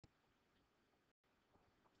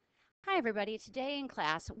Hi, everybody. Today in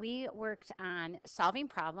class, we worked on solving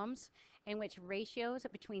problems in which ratios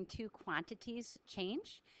between two quantities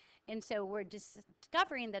change. And so we're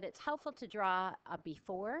discovering that it's helpful to draw a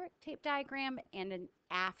before tape diagram and an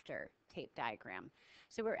after tape diagram.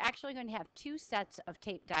 So we're actually going to have two sets of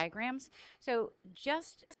tape diagrams. So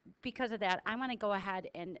just because of that, I'm going to go ahead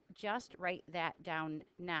and just write that down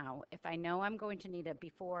now. If I know I'm going to need a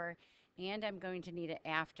before and I'm going to need it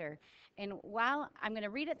after. And while I'm going to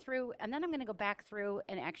read it through, and then I'm going to go back through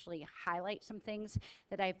and actually highlight some things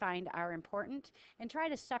that I find are important and try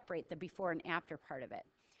to separate the before and after part of it.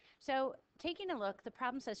 So taking a look, the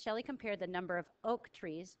problem says Shelley compared the number of oak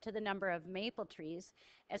trees to the number of maple trees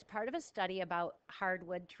as part of a study about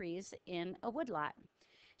hardwood trees in a woodlot.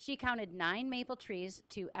 She counted 9 maple trees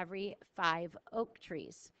to every 5 oak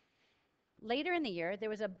trees. Later in the year, there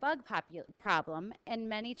was a bug problem and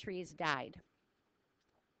many trees died.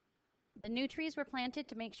 The new trees were planted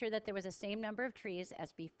to make sure that there was the same number of trees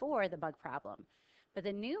as before the bug problem. But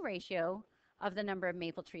the new ratio of the number of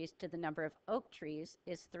maple trees to the number of oak trees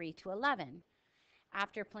is 3 to 11.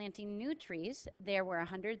 After planting new trees, there were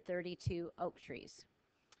 132 oak trees.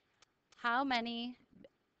 How many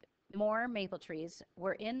more maple trees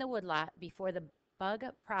were in the woodlot before the bug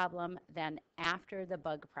problem than after the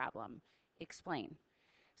bug problem? Explain.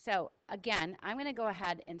 So again, I'm going to go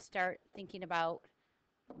ahead and start thinking about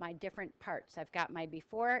my different parts. I've got my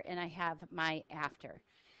before and I have my after.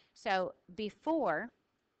 So before,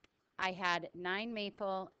 I had 9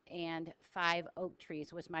 maple and 5 oak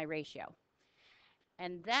trees was my ratio.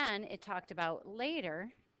 And then it talked about later,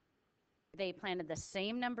 they planted the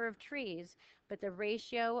same number of trees, but the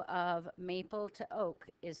ratio of maple to oak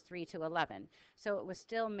is 3 to 11. So it was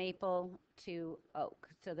still maple to oak.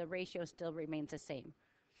 So the ratio still remains the same.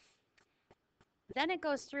 Then it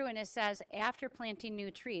goes through and it says after planting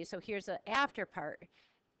new trees. So here's the after part.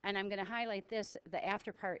 And I'm going to highlight this, the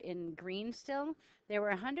after part in green still. There were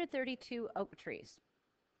 132 oak trees.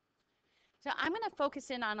 So I'm going to focus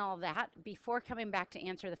in on all that before coming back to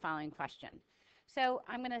answer the following question. So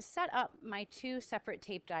I'm going to set up my two separate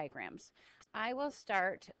tape diagrams. I will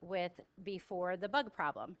start with before the bug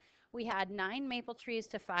problem. We had 9 maple trees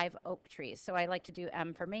to 5 oak trees. So I like to do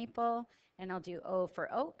M for maple and I'll do O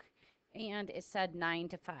for oak. And it said 9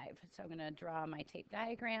 to 5. So I'm going to draw my tape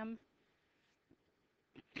diagram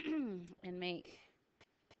and make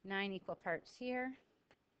 9 equal parts here.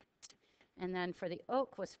 And then for the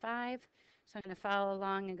oak was 5. So I'm going to follow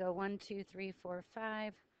along and go 1, 2, 3, 4,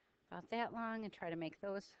 5, about that long, and try to make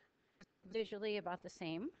those visually about the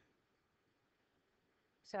same.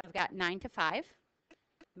 So I've got 9 to 5,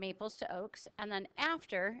 maples to oaks, and then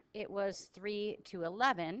after it was 3 to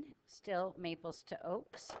 11, still maples to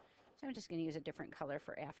oaks. So I'm just going to use a different color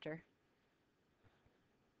for after.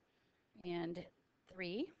 And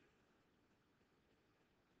 3.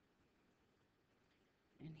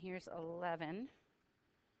 And here's 11.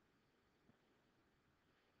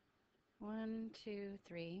 1, 2,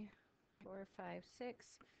 3, 4, 5, 6,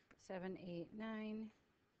 7, 8, 9,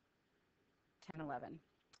 10, 11.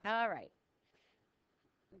 All right.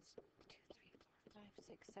 1, 2, 3, 4, 5,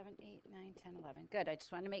 6, 7, 8, 9, 10, 11. Good. I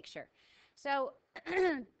just wanted to make sure. So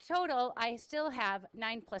total, I still have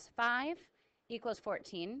 9 plus 5 equals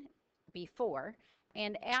 14 before.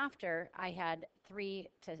 And after, I had 3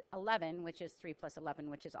 to 11, which is 3 plus 11,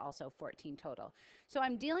 which is also 14 total. So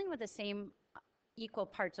I'm dealing with the same equal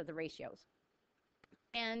parts of the ratios.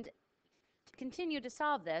 And to continue to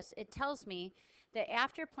solve this, it tells me that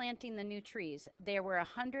after planting the new trees, there were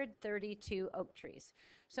 132 oak trees.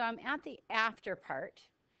 So I'm at the after part,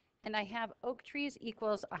 and I have oak trees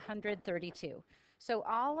equals 132. So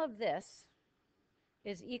all of this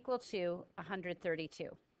is equal to 132.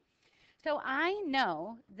 So I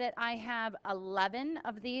know that I have 11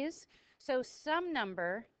 of these. So some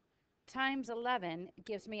number times 11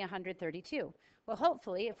 gives me 132. Well,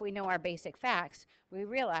 hopefully, if we know our basic facts, we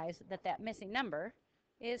realize that that missing number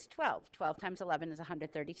is 12. 12 times 11 is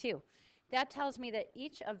 132. That tells me that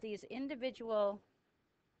each of these individual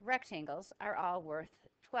rectangles are all worth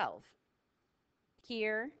 12.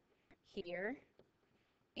 Here, here,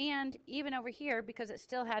 and even over here because it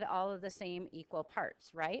still had all of the same equal parts,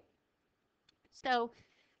 right? So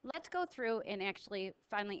let's go through and actually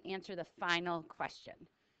finally answer the final question.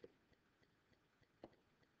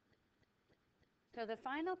 So the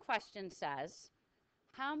final question says,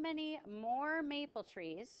 how many more maple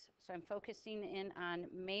trees, so I'm focusing in on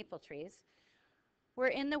maple trees, were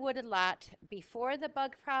in the wooded lot before the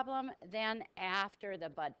bug problem, then after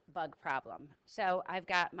the bug problem? So I've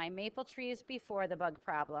got my maple trees before the bug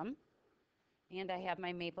problem, and I have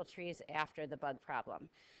my maple trees after the bug problem.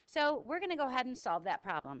 So we're going to go ahead and solve that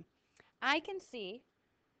problem. I can see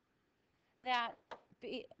that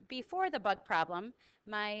before the bug problem,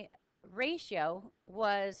 my ratio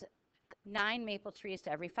was 9 maple trees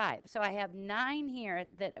to every 5. So I have 9 here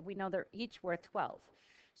that we know they're each worth 12.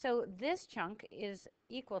 So this chunk is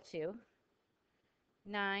equal to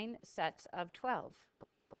 9 sets of 12.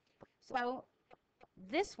 So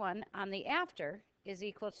this one on the after is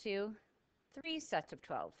equal to 3 sets of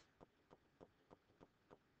 12.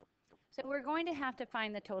 So we're going to have to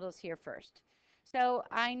find the totals here first. So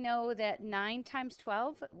I know that 9 times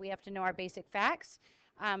 12, we have to know our basic facts.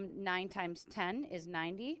 9 times 10 is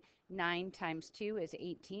 90. 9 times 2 is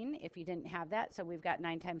 18, if you didn't have that. So we've got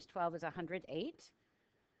 9 times 12 is 108.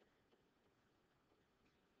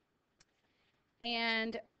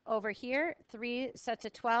 And over here, 3 sets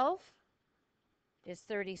of 12 is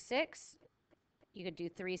 36. You could do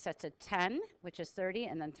 3 sets of 10, which is 30,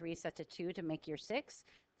 and then 3 sets of 2 to make your 6.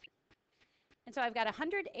 And so I've got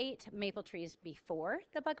 108 maple trees before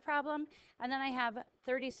the bug problem, and then I have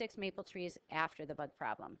 36 maple trees after the bug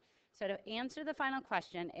problem. So to answer the final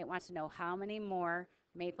question, it wants to know how many more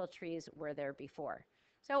maple trees were there before.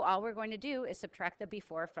 So all we're going to do is subtract the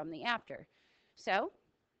before from the after. So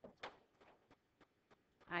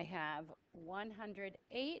I have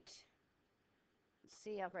 108. Let's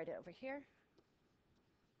see, I'll write it over here.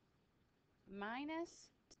 Minus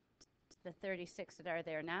the 36 that are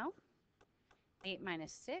there now. 8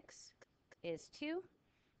 minus 6 is 2.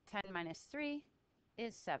 10 minus 3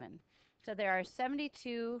 is 7. So there are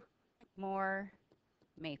 72 more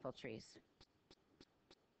maple trees.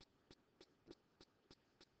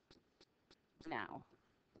 Now,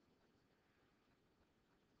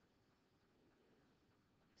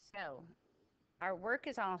 so our work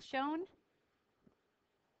is all shown.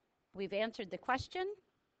 We've answered the question,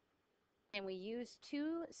 and we used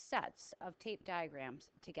 2 sets of tape diagrams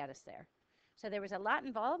to get us there. So there was a lot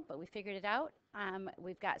involved, but we figured it out.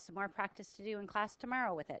 We've got some more practice to do in class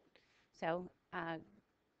tomorrow with it. So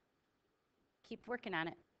keep working on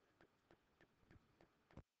it.